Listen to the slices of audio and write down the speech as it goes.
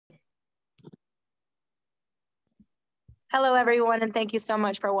Hello, everyone, and thank you so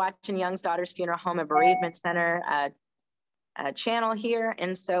much for watching Young's Daughters Funeral Home and Bereavement Center channel here.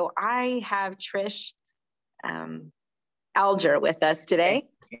 And so I have Trish Alger with us today.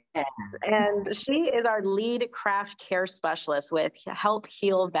 And she is our lead craft care specialist with Help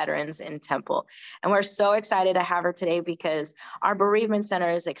Heal Veterans in Temple. And we're so excited to have her today because our bereavement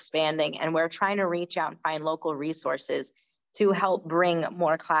center is expanding and we're trying to reach out and find local resources to help bring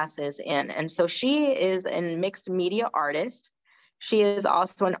more classes in. And so she is a mixed media artist. She is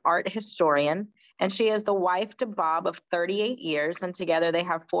also an art historian, and she is the wife to Bob of 38 years. And together they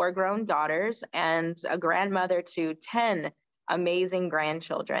have 4 grown daughters and a grandmother to 10 amazing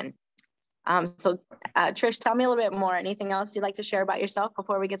grandchildren. Trish, tell me a little bit more. Anything else you'd like to share about yourself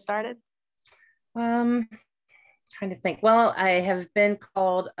before we get started? Trying to think. Well, I have been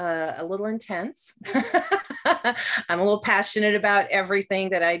called a little intense. I'm a little passionate about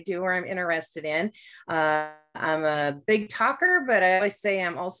everything that I do or I'm interested in. I'm a big talker, but I always say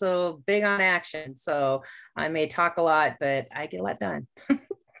I'm also big on action. So I may talk a lot, but I get a lot done. And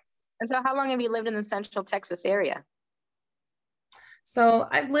so how long have you lived in the Central Texas area? So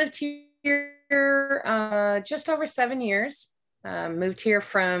I've lived here just over 7 years. Moved here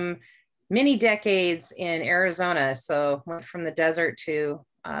from many decades in Arizona. So went from the desert to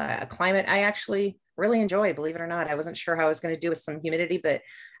a climate I actually really enjoy, believe it or not. I wasn't sure how I was going to do with some humidity, but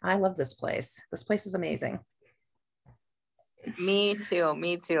I love this place. This place is amazing. Me too,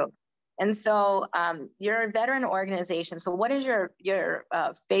 me too. And so you're a veteran organization. So what is your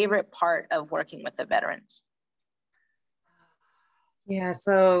favorite part of working with the veterans? Yeah,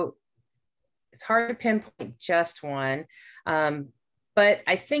 so it's hard to pinpoint just one. But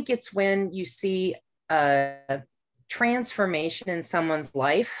I think it's when you see a transformation in someone's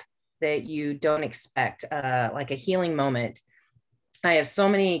life that you don't expect, like a healing moment. I have so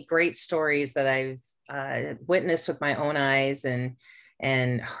many great stories that I've witnessed with my own eyes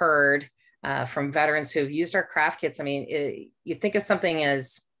and heard from veterans who have used our craft kits. I mean, you think of something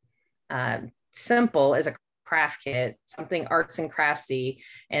as simple as a craft kit, something arts and craftsy,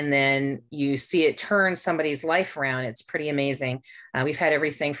 and then you see it turn somebody's life around. It's pretty amazing. We've had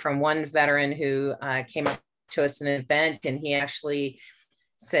everything from one veteran who came up to us in an event, and he actually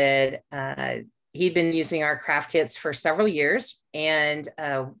said he'd been using our craft kits for several years. And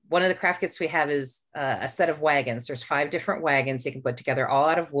one of the craft kits we have is a set of wagons. There's 5 different wagons you can put together, all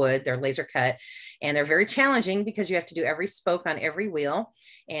out of wood. They're laser cut, and they're very challenging because you have to do every spoke on every wheel.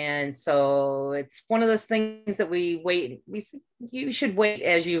 And so it's one of those things that you should wait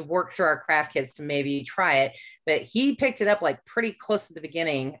as you work through our craft kits to maybe try it. But he picked it up like pretty close to the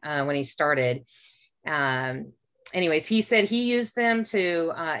beginning when he started. Anyways, he said he used them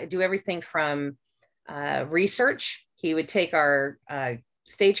to do everything from research. He would take our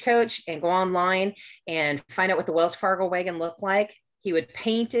stagecoach and go online and find out what the Wells Fargo wagon looked like. He would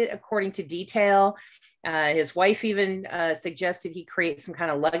paint it according to detail. His wife even suggested he create some kind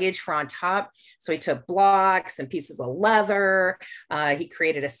of luggage for on top. So he took blocks and pieces of leather. He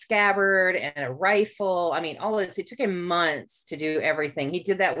created a scabbard and a rifle. I mean, all of this, it took him months to do everything. He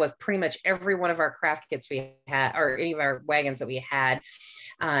did that with pretty much every one of our craft kits we had, or any of our wagons that we had.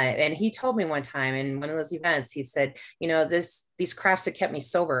 And he told me one time in one of those events, he said, you know, these crafts have kept me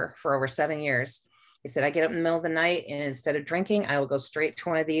sober for over 7 years. He said, I get up in the middle of the night and instead of drinking, I will go straight to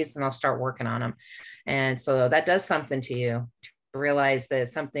one of these and I'll start working on them. And so that does something to you, to realize that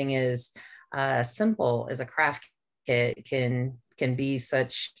something as simple as a craft kit can be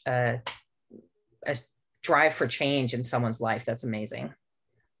such a drive for change in someone's life. That's amazing.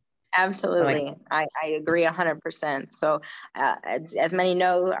 Absolutely. So I agree 100%. So as many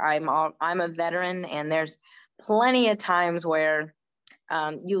know, I'm a veteran, and there's plenty of times where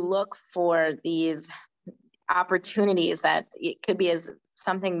you look for these opportunities that it could be as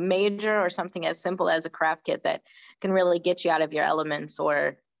something major or something as simple as a craft kit that can really get you out of your elements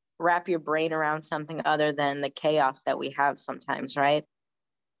or wrap your brain around something other than the chaos that we have sometimes, right?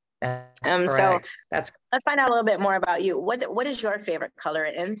 So let's find out a little bit more about you. What is your favorite color,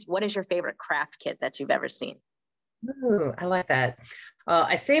 and what is your favorite craft kit that you've ever seen? Ooh, I like that.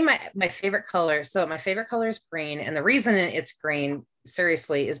 I say my favorite color. So my favorite color is green. And the reason it's green,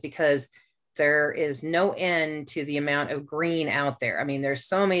 seriously, is because there is no end to the amount of green out there. I mean, there's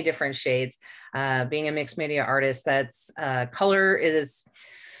so many different shades. Being a mixed media artist, that's color is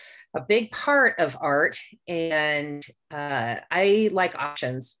a big part of art. And I like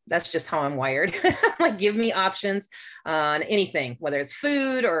options. That's just how I'm wired. Like, give me options on anything, whether it's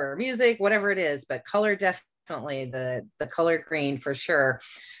food or music, whatever it is, but color definitely the color green for sure.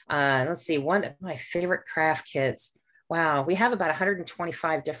 Let's see, one of my favorite craft kits. Wow, we have about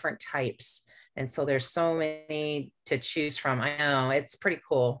 125 different types. And so there's so many to choose from. I know, it's pretty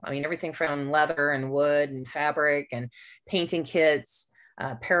cool. I mean, everything from leather and wood and fabric and painting kits,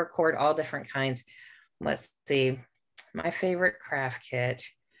 paracord, all different kinds. Let's see, my favorite craft kit.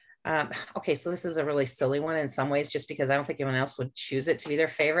 Okay, so this is a really silly one in some ways, just because I don't think anyone else would choose it to be their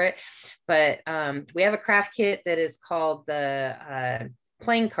favorite. But we have a craft kit that is called the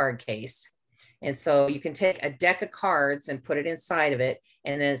playing card case. And so you can take a deck of cards and put it inside of it.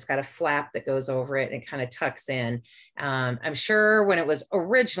 And then it's got a flap that goes over it and it kind of tucks in. I'm sure when it was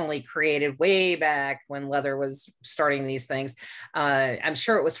originally created way back when leather was starting these things, I'm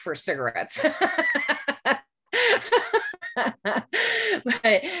sure it was for cigarettes.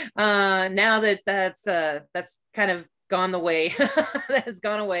 But now that's kind of gone the way, that has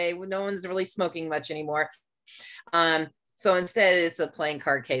gone away. No one's really smoking much anymore. So instead it's a playing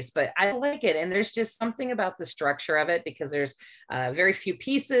card case, but I like it. And there's just something about the structure of it, because there's very few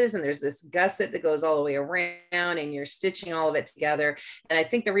pieces and there's this gusset that goes all the way around and you're stitching all of it together. And I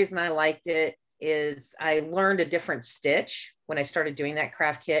think the reason I liked it is I learned a different stitch when I started doing that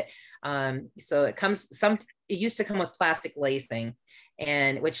craft kit. So it used to come with plastic lacing,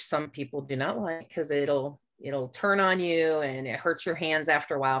 and which some people do not like because it'll turn on you and it hurts your hands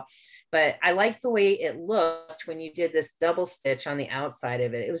after a while. But I liked the way it looked when you did this double stitch on the outside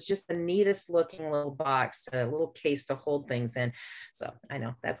of it. It was just the neatest looking little box, a little case to hold things in. So I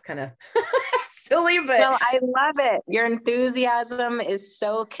know that's kind of silly, but no, I love it. Your enthusiasm is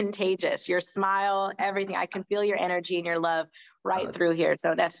so contagious. Your smile, everything. I can feel your energy and your love right through here.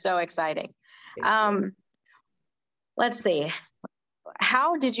 So that's so exciting. Let's see.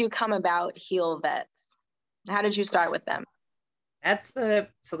 How did you come about Heal Vets? How did you start with them? That's a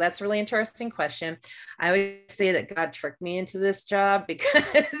really interesting question. I always say that God tricked me into this job,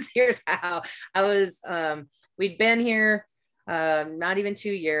 because here's how. I was, we'd been here not even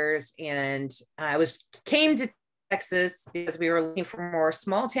 2 years, and came to Texas because we were looking for more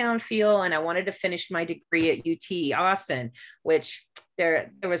small town feel, and I wanted to finish my degree at UT Austin, which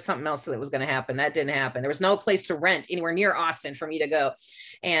there was something else that was going to happen. That didn't happen. There was no place to rent anywhere near Austin for me to go.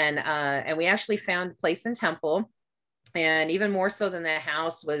 And we actually found a place in Temple. And even more so than that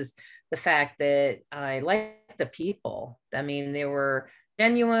house was the fact that I liked the people. I mean, they were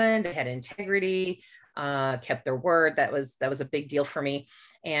genuine, they had integrity, kept their word. That was a big deal for me.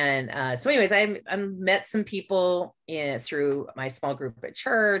 And so anyways, I met some people through my small group at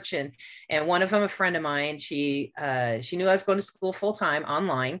church, and one of them, a friend of mine, she knew I was going to school full-time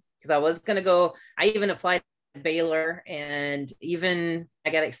online, because I was going to go. I even applied to Baylor, and even I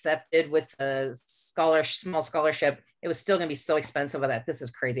got accepted with a small scholarship. It was still going to be so expensive. That this is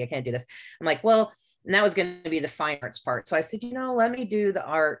crazy. I can't do this. I'm like, well, and that was going to be the fine arts part. So I said, let me do the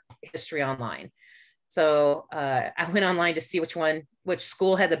art history online. So I went online to see which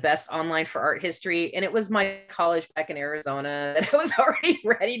school had the best online for art history. And it was my college back in Arizona that I was already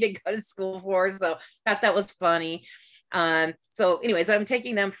ready to go to school for. So I thought that was funny. So anyways, I'm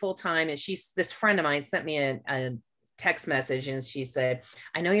taking them full time. And this friend of mine sent me a text message, and she said,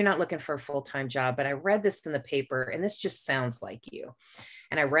 I know you're not looking for a full-time job, but I read this in the paper and this just sounds like you.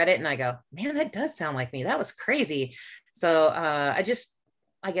 And I read it and I go, man, that does sound like me. That was crazy. So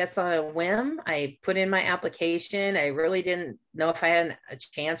I guess on a whim, I put in my application. I really didn't know if I had a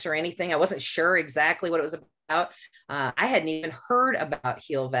chance or anything. I wasn't sure exactly what it was about. I hadn't even heard about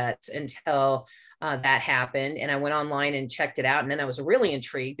Heal Vets until that happened. And I went online and checked it out. And then I was really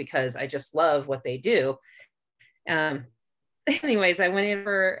intrigued because I just love what they do. Anyways, I went in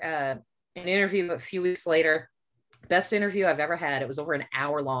for an interview a few weeks later. Best interview I've ever had. It was over an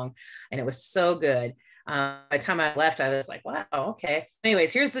hour long, and it was so good. By the time I left, I was like, wow, okay.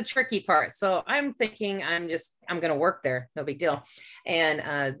 Anyways, here's the tricky part. So I'm thinking I'm going to work there. No big deal.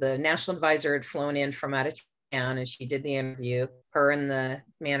 And the national advisor had flown in from out of town, and she did the interview, her and the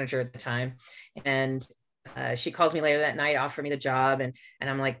manager at the time. And she calls me later that night, offered me the job. And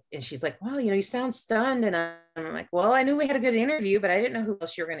I'm like, and she's like, well, you sound stunned. And I'm like, well, I knew we had a good interview, but I didn't know who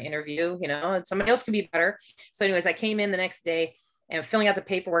else you were going to interview, and somebody else could be better. So anyways, I came in the next day and filling out the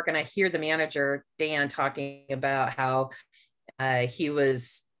paperwork, and I hear the manager, Dan, talking about how he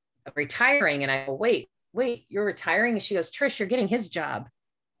was retiring. And I go, wait, you're retiring? And she goes, Trish, you're getting his job.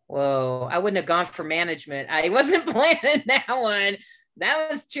 Whoa, I wouldn't have gone for management. I wasn't planning that one. That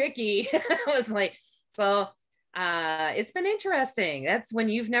was tricky. I was like, so it's been interesting. That's when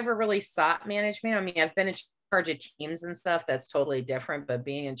you've never really sought management. I mean, I've been in charge of teams and stuff. That's totally different. But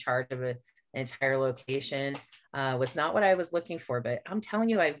being in charge of an entire location was not what I was looking for. But I'm telling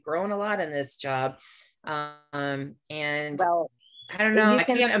you, I've grown a lot in this job. And well, I don't know. I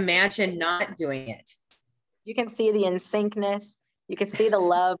can't imagine not doing it. You can see the in syncness. You can see the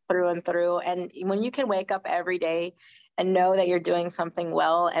love through and through. And when you can wake up every day and know that you're doing something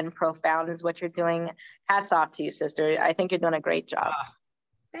well and profound is what you're doing, hats off to you, sister. I think you're doing a great job.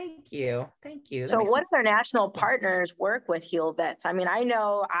 Thank you. Thank you. So what other national partners work with Heal Vets? I mean, I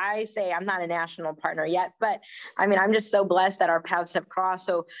know I say I'm not a national partner yet, but I mean, I'm just so blessed that our paths have crossed.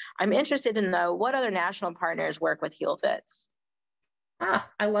 So I'm interested to know what other national partners work with Heal Vets.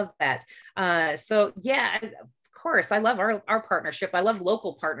 I love that. So yeah, of course, I love our partnership. I love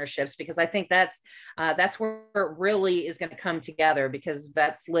local partnerships because I think that's where it really is going to come together, because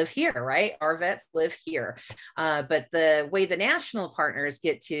vets live here, right? Our vets live here. But the way the national partners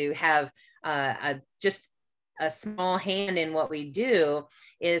get to have just a small hand in what we do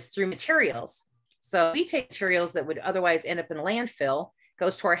is through materials. So we take materials that would otherwise end up in landfill,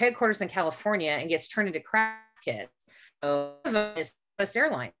 goes to our headquarters in California, and gets turned into craft kits. So one of them is West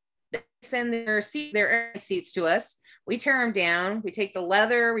Airlines. They send their air seats to us. We tear them down. We take the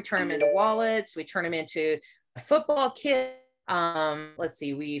leather. We turn them into wallets. We turn them into a football kit. Let's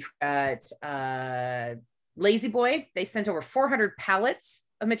see. We've got Lazy Boy. They sent over 400 pallets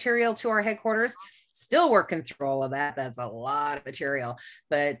of material to our headquarters. Still working through all of that. That's a lot of material,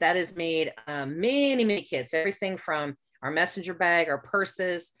 but that has made many kits. Everything from our messenger bag, our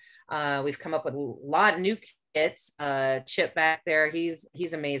purses. We've come up with a lot of new kits. Chip back there, he's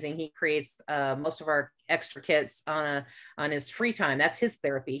amazing. He creates most of our extra kits on his free time. That's his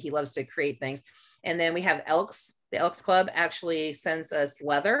therapy. He loves to create things. And then we have Elks. The Elks Club actually sends us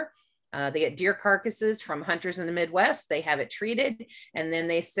leather. They get deer carcasses from hunters in the Midwest. They have it treated, and then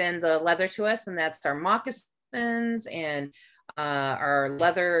they send the leather to us, and that's our moccasins and our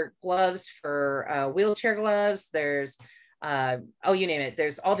leather gloves for wheelchair gloves. There's you name it.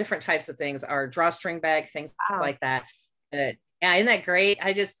 There's all different types of things, our drawstring bag, things like that. But yeah, isn't that great?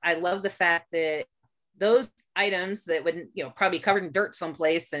 I love the fact that those items that would, probably covered in dirt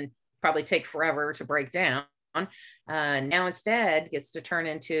someplace and probably take forever to break down, now instead gets to turn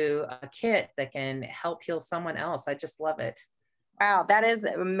into a kit that can help heal someone else. I just love it. Wow, that is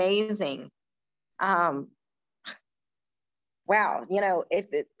amazing. Wow,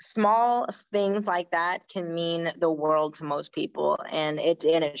 small things like that can mean the world to most people, and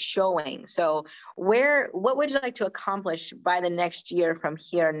it's showing. So what would you like to accomplish by the next year from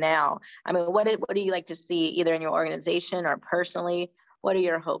here now? I mean, what do you like to see either in your organization or personally? What are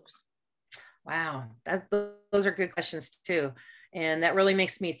your hopes? Wow, those are good questions too. And that really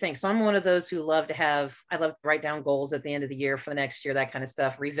makes me think. So I'm one of those who I love to write down goals at the end of the year for the next year, that kind of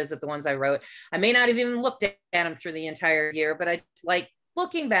stuff, revisit the ones I wrote. I may not have even looked at them through the entire year, but I like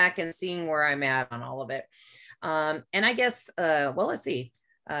looking back and seeing where I'm at on all of it. And I guess, let's see,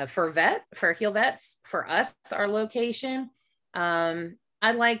 for Heal Vets, for us, our location,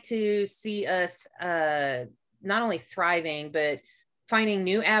 I'd like to see us not only thriving, but finding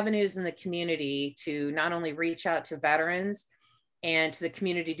new avenues in the community to not only reach out to veterans and to the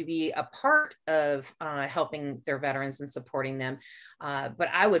community to be a part of helping their veterans and supporting them. But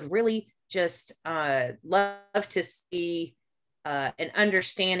I would really just love to see an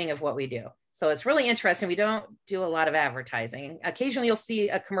understanding of what we do. So it's really interesting. We don't do a lot of advertising. Occasionally you'll see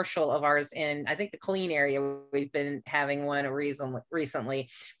a commercial of ours in, I think, the clean area. We've been having one recently,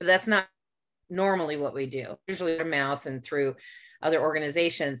 but that's not normally what we do. Usually word of mouth and through other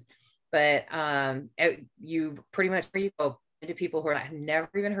organizations. But you pretty much, where you go, to people who are, I've never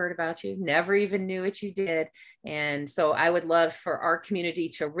even heard about you, never even knew what you did. And so I would love for our community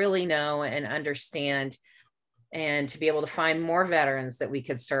to really know and understand, and to be able to find more veterans that we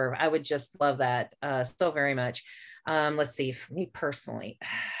could serve. I would just love that so very much. Let's see, for me personally,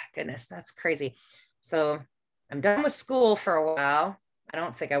 goodness, that's crazy. So I'm done with school for a while. I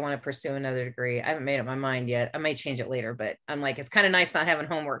don't think I want to pursue another degree. I haven't made up my mind yet. I may change it later, but I'm like, it's kind of nice not having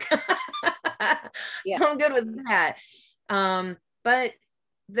homework. Yeah. So I'm good with that. But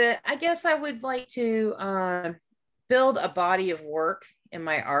I guess I would like to build a body of work in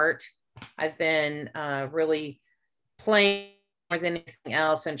my art. I've been really playing more than anything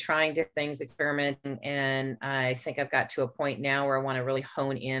else and trying different things, experimenting. And I think I've got to a point now where I want to really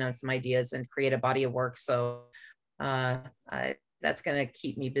hone in on some ideas and create a body of work. So that's going to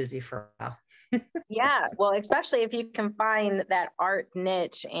keep me busy for a while. Yeah, well, especially if you can find that art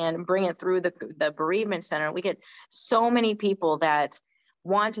niche and bring it through the Bereavement Center. We get so many people that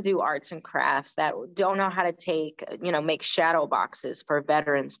want to do arts and crafts that don't know how to make shadow boxes for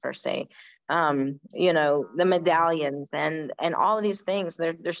veterans per se. The medallions and all of these things.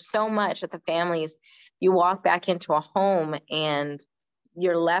 There's so much that the families, you walk back into a home and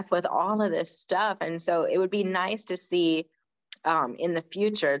you're left with all of this stuff. And so it would be nice to see in the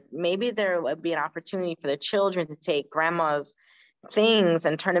future, maybe there would be an opportunity for the children to take grandma's, things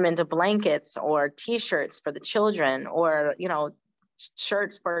and turn them into blankets or t-shirts for the children, or, you know,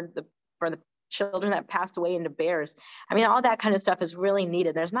 shirts for the children that passed away into bears. I mean, all that kind of stuff is really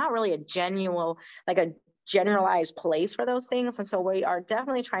needed. There's not really a genuine, like a generalized place for those things. And so we are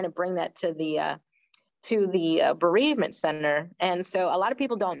definitely trying to bring that to the bereavement center. And so a lot of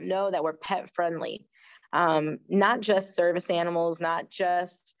people don't know that we're pet friendly, not just service animals, not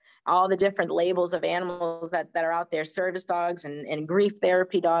just all the different labels of animals that are out there, service dogs and grief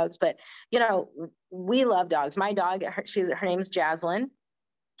therapy dogs. But, you know, we love dogs. My dog, her name's Jaslyn,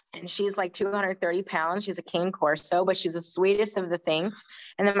 and she's like 230 pounds. She's a cane corso, but she's the sweetest of the thing.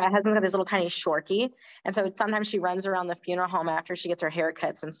 And then my husband got this little tiny Shorkie. And so sometimes she runs around the funeral home after she gets her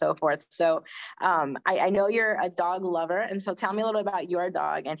haircuts and so forth. So I know you're a dog lover. And so tell me a little bit about your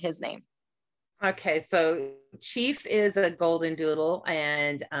dog and his name. Okay, so Chief is a golden doodle,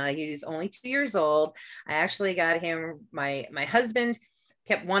 and he's only 2 years old. I actually got him, my husband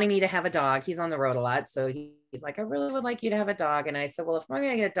kept wanting me to have a dog. He's on the road a lot. So he's like, I really would like you to have a dog. And I said, well, if I'm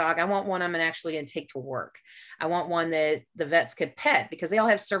going to get a dog, I want one I'm actually going to take to work. I want one that the vets could pet, because they all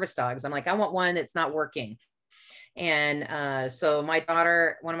have service dogs. I'm like, I want one that's not working. And so one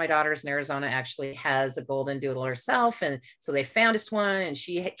of my daughters in Arizona actually has a golden doodle herself. And so they found us one, and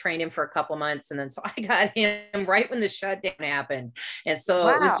she trained him for a couple months. And then so I got him right when the shutdown happened. And so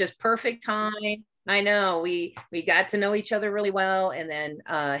It was just perfect time. I know we got to know each other really well, and then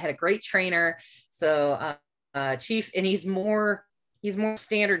had a great trainer. So Chief, and he's more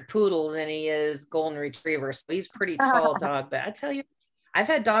standard poodle than he is golden retriever. So he's pretty tall dog, but I tell you, I've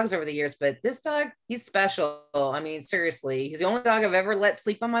had dogs over the years, but this dog, he's special. I mean, seriously, he's the only dog I've ever let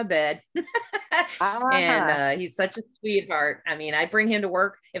sleep on my bed. And he's such a sweetheart. I mean, I bring him to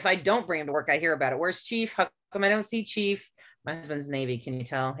work. If I don't bring him to work, I hear about it. Where's Chief? How come I don't see Chief? My husband's Navy. Can you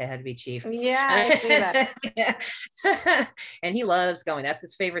tell? It had to be Chief. Yeah, I see that. Yeah. And he loves going. That's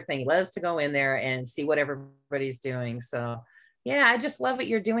his favorite thing. He loves to go in there and see what everybody's doing. So yeah, I just love what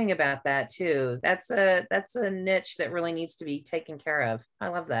you're doing about that too. That's a niche that really needs to be taken care of. I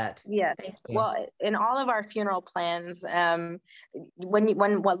love that. Yeah. Thank you. Well, in all of our funeral plans, when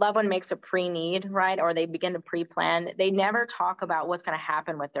what loved one makes a pre-need, right, or they begin to pre-plan, they never talk about what's going to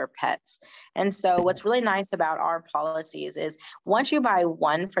happen with their pets. And so what's really nice about our policies is once you buy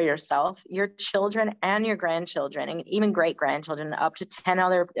one for yourself, your children and your grandchildren, and even great grandchildren, up to 10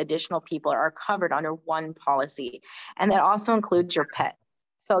 other additional people are covered under one policy. And that also includes your pet.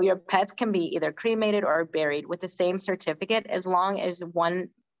 So your pets can be either cremated or buried with the same certificate, as long as one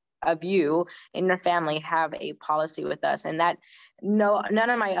of you in your family have a policy with us. And that none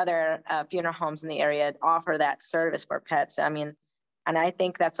of my other funeral homes in the area offer that service for pets. I mean, and I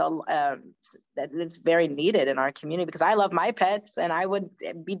think that it's very needed in our community, because I love my pets, and I would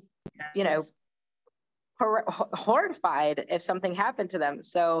be, you know, horrified if something happened to them.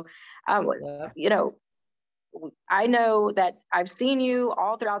 So, you know, I know that I've seen you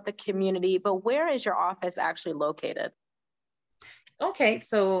all throughout the community, but where is your office actually located? Okay,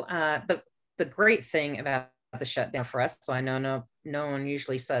 so the great thing about the shutdown for us, so I know no one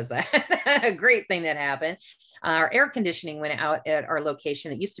usually says that, a great thing that happened, our air conditioning went out at our location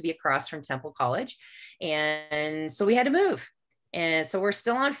that used to be across from Temple College, and so we had to move. And so we're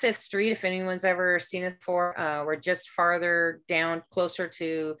still on 5th Street. If anyone's ever seen it before, we're just farther down, closer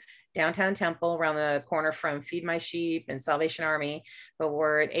to downtown Temple, around the corner from Feed My Sheep and Salvation Army. But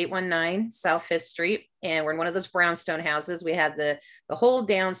we're at 819 South 5th Street, and we're in one of those brownstone houses. We had the whole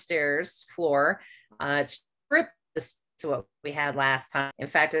downstairs floor. It's stripped to what we had last time. In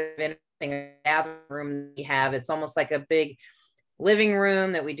fact, in the bathroom we have, it's almost like a big living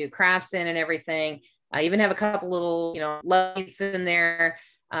room that we do crafts in and everything. I even have a couple little, lights in there.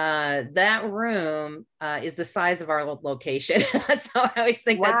 That room is the size of our location. So I always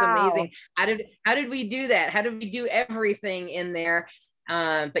think that's amazing. How did we do that? How did we do everything in there?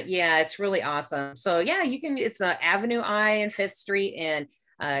 But yeah, it's really awesome. So yeah, it's Avenue I and 5th Street, and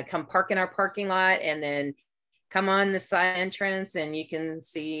come park in our parking lot, and then come on the side entrance, and you can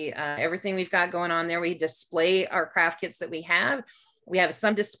see everything we've got going on there. We display our craft kits that we have. We have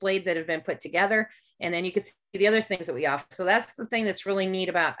some displayed that have been put together, and then you can see the other things that we offer. So that's the thing that's really neat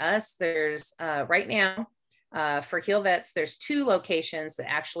about us. There's right now for Heal Vets, there's 2 locations that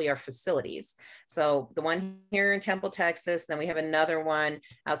actually are facilities. So the one here in Temple, Texas, then we have another one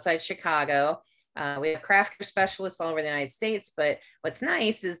outside Chicago. We have craft care specialists all over the United States, but what's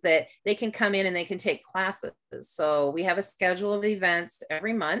nice is that they can come in and they can take classes. So we have a schedule of events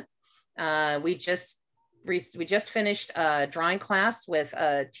every month. We just finished a drawing class with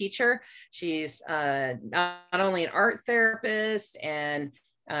a teacher. She's not only an art therapist and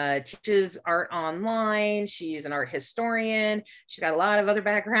teaches art online. She's an art historian. She's got a lot of other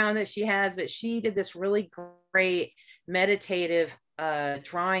background that she has, but she did this really great meditative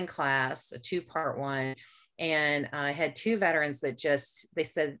drawing class, a 2-part one. And I had 2 veterans that they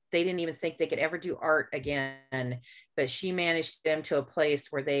said they didn't even think they could ever do art again, but she managed them to a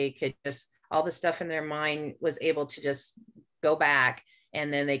place where they could just, all the stuff in their mind was able to just go back,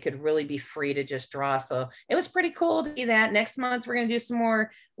 and then they could really be free to just draw. So it was pretty cool to see that. Next month, we're going to do some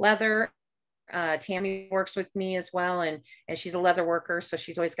more leather. Tammy works with me as well, and she's a leather worker, so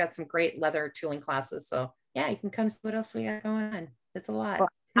she's always got some great leather tooling classes. So yeah, you can come see what else we got going on. It's a lot. Well,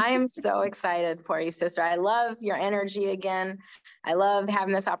 I am so excited for you, sister. I love your energy again. I love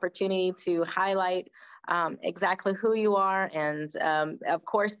having this opportunity to highlight exactly who you are. And of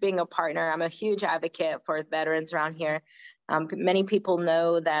course, being a partner, I'm a huge advocate for veterans around here. Many people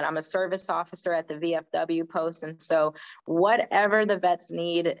know that I'm a service officer at the VFW post. And so whatever the vets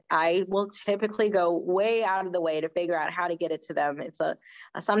need, I will typically go way out of the way to figure out how to get it to them. It's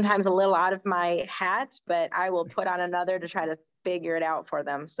sometimes a little out of my hat, but I will put on another to try to figure it out for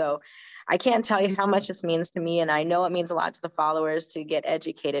them. So I can't tell you how much this means to me. And I know it means a lot to the followers to get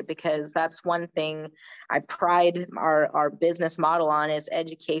educated, because that's one thing I pride our business model on is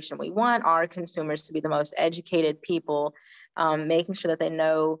education. We want our consumers to be the most educated people, making sure that they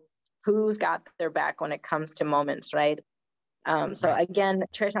know who's got their back when it comes to moments, right? So again,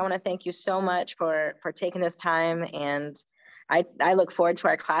 Trish, I want to thank you so much for taking this time, and I look forward to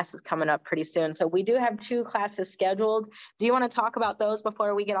our classes coming up pretty soon. So we do have 2 classes scheduled. Do you want to talk about those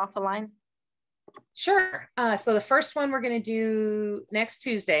before we get off the line? Sure. So the first one we're going to do next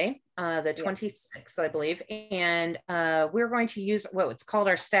Tuesday, the 26th, I believe. And we're going to use what's called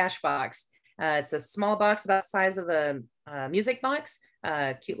our stash box. It's a small box about the size of a music box,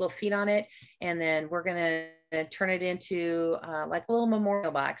 cute little feet on it. And then we're going to turn it into like a little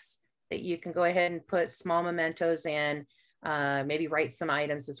memorial box that you can go ahead and put small mementos in, maybe write some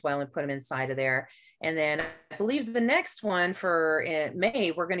items as well and put them inside of there. And then I believe the next one for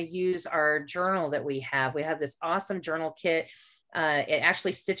May, we're going to use our journal that we have. We have this awesome journal kit. It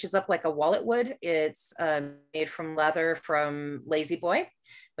actually stitches up like a wallet would. It's made from leather from Lazy Boy,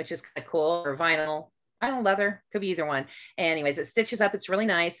 which is kind of cool, or vinyl. I don't know, leather, could be either one. Anyways, it stitches up. It's really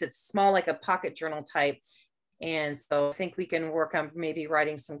nice. It's small, like a pocket journal type. And so I think we can work on maybe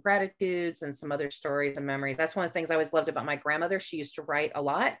writing some gratitudes and some other stories and memories. That's one of the things I always loved about my grandmother. She used to write a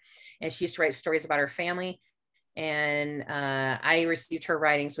lot, and she used to write stories about her family. And I received her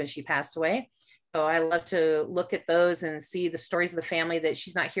writings when she passed away. So I love to look at those and see the stories of the family that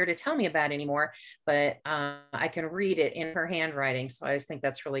she's not here to tell me about anymore, but I can read it in her handwriting. So I always think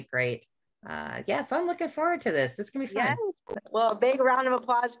that's really great. Yeah, so I'm looking forward to this. This can be fun. Yes. Well, a big round of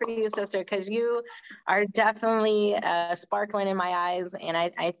applause for you, sister, because you are definitely sparkling in my eyes. And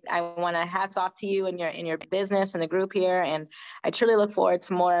I want to hats off to you and your business and the group here. And I truly look forward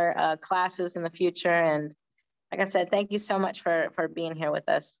to more classes in the future. And like I said, thank you so much for being here with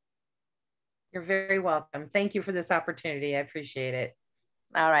us. You're very welcome. Thank you for this opportunity. I appreciate it.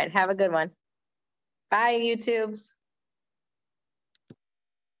 All right. Have a good one. Bye, YouTubes.